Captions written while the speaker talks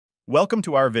Welcome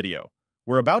to our video.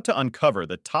 We're about to uncover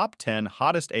the top 10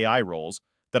 hottest AI roles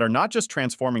that are not just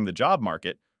transforming the job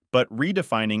market, but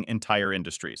redefining entire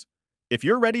industries. If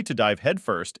you're ready to dive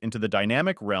headfirst into the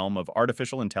dynamic realm of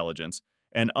artificial intelligence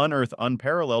and unearth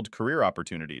unparalleled career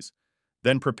opportunities,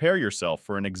 then prepare yourself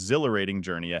for an exhilarating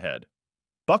journey ahead.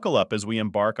 Buckle up as we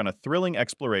embark on a thrilling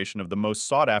exploration of the most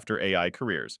sought-after AI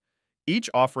careers, each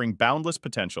offering boundless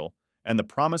potential and the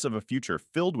promise of a future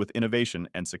filled with innovation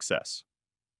and success.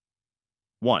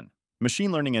 1.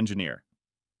 Machine Learning Engineer.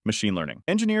 Machine learning.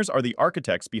 Engineers are the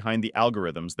architects behind the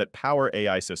algorithms that power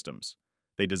AI systems.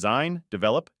 They design,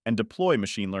 develop, and deploy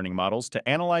machine learning models to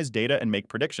analyze data and make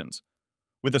predictions.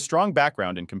 With a strong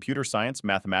background in computer science,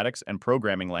 mathematics, and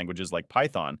programming languages like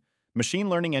Python, machine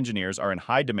learning engineers are in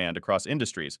high demand across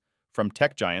industries, from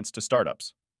tech giants to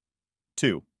startups.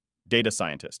 2. Data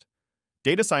Scientist.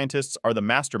 Data scientists are the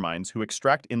masterminds who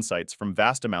extract insights from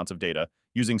vast amounts of data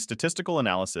using statistical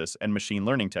analysis and machine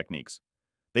learning techniques.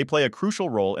 They play a crucial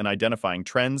role in identifying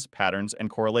trends, patterns, and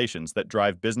correlations that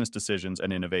drive business decisions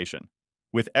and innovation.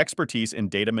 With expertise in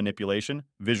data manipulation,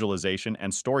 visualization,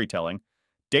 and storytelling,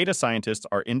 data scientists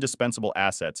are indispensable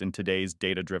assets in today's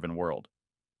data-driven world.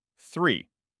 3.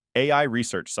 AI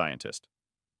Research Scientist.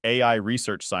 AI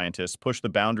research scientists push the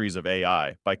boundaries of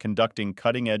AI by conducting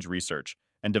cutting-edge research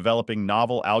and developing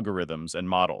novel algorithms and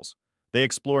models. They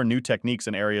explore new techniques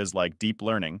in areas like deep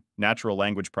learning, natural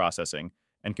language processing,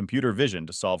 and computer vision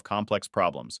to solve complex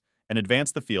problems and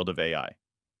advance the field of AI.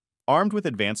 Armed with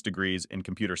advanced degrees in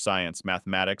computer science,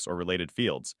 mathematics, or related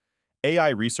fields, AI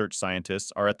research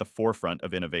scientists are at the forefront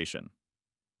of innovation.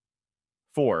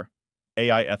 4.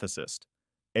 AI Ethicist.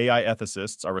 AI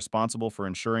ethicists are responsible for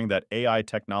ensuring that AI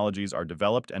technologies are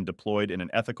developed and deployed in an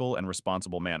ethical and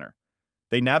responsible manner.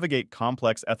 They navigate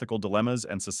complex ethical dilemmas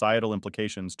and societal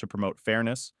implications to promote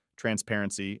fairness,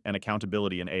 transparency, and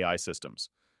accountability in AI systems.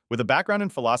 With a background in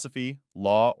philosophy,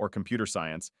 law, or computer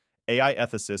science, AI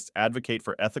ethicists advocate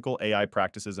for ethical AI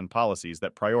practices and policies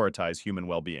that prioritize human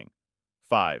well-being.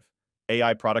 5.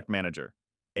 AI Product Manager.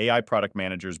 AI product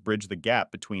managers bridge the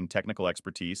gap between technical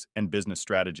expertise and business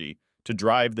strategy to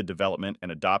drive the development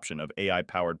and adoption of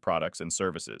AI-powered products and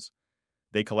services.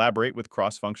 They collaborate with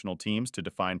cross-functional teams to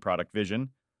define product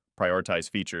vision, prioritize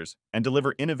features, and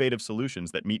deliver innovative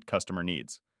solutions that meet customer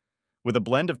needs. With a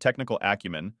blend of technical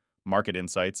acumen, market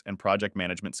insights, and project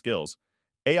management skills,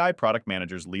 AI product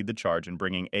managers lead the charge in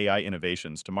bringing AI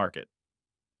innovations to market.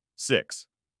 6.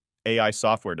 AI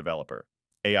Software Developer.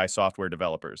 AI software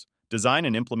developers design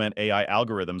and implement AI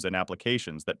algorithms and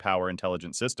applications that power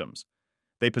intelligent systems.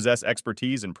 They possess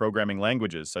expertise in programming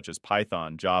languages such as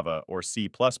Python, Java, or C++,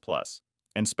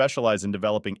 and specialize in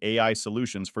developing AI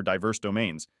solutions for diverse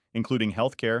domains, including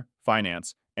healthcare,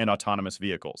 finance, and autonomous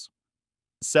vehicles.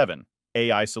 7.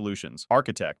 AI Solutions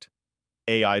Architect.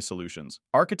 AI Solutions.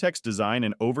 Architects design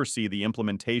and oversee the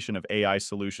implementation of AI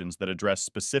solutions that address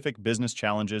specific business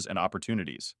challenges and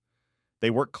opportunities. They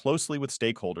work closely with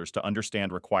stakeholders to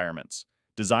understand requirements,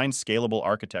 design scalable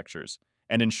architectures,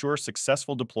 and ensure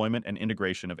successful deployment and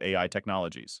integration of AI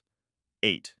technologies.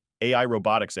 8. AI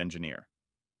Robotics Engineer.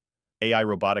 AI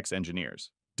robotics engineers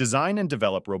design and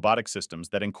develop robotic systems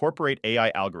that incorporate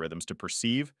AI algorithms to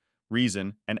perceive,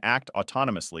 reason, and act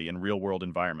autonomously in real-world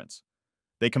environments.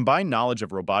 They combine knowledge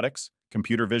of robotics,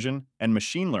 computer vision, and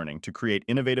machine learning to create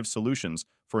innovative solutions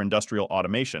for industrial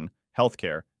automation,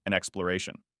 healthcare, and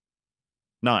exploration.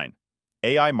 9.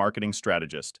 AI Marketing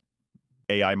Strategist.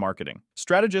 AI marketing.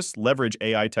 Strategists leverage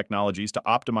AI technologies to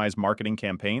optimize marketing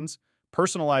campaigns,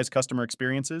 personalize customer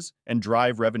experiences, and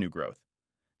drive revenue growth.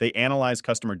 They analyze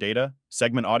customer data,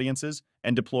 segment audiences,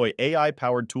 and deploy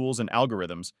AI-powered tools and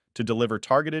algorithms to deliver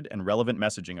targeted and relevant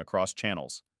messaging across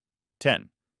channels. 10.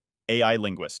 AI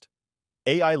Linguist.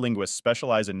 AI linguists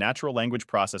specialize in natural language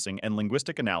processing and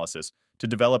linguistic analysis to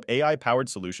develop AI-powered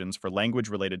solutions for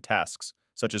language-related tasks,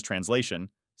 such as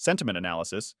translation, sentiment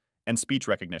analysis, and speech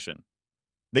recognition.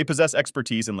 They possess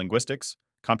expertise in linguistics,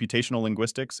 computational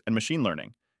linguistics, and machine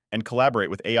learning, and collaborate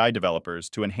with AI developers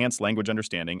to enhance language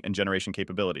understanding and generation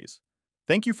capabilities.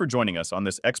 Thank you for joining us on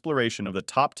this exploration of the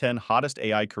top 10 hottest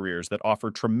AI careers that offer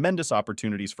tremendous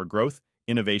opportunities for growth,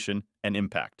 innovation, and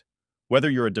impact. Whether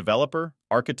you're a developer,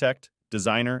 architect,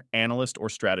 designer, analyst, or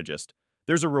strategist,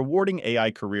 there's a rewarding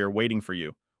AI career waiting for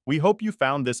you. We hope you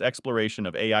found this exploration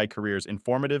of AI careers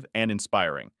informative and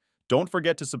inspiring. Don't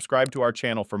forget to subscribe to our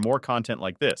channel for more content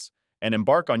like this, and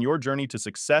embark on your journey to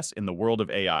success in the world of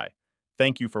AI.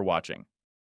 Thank you for watching.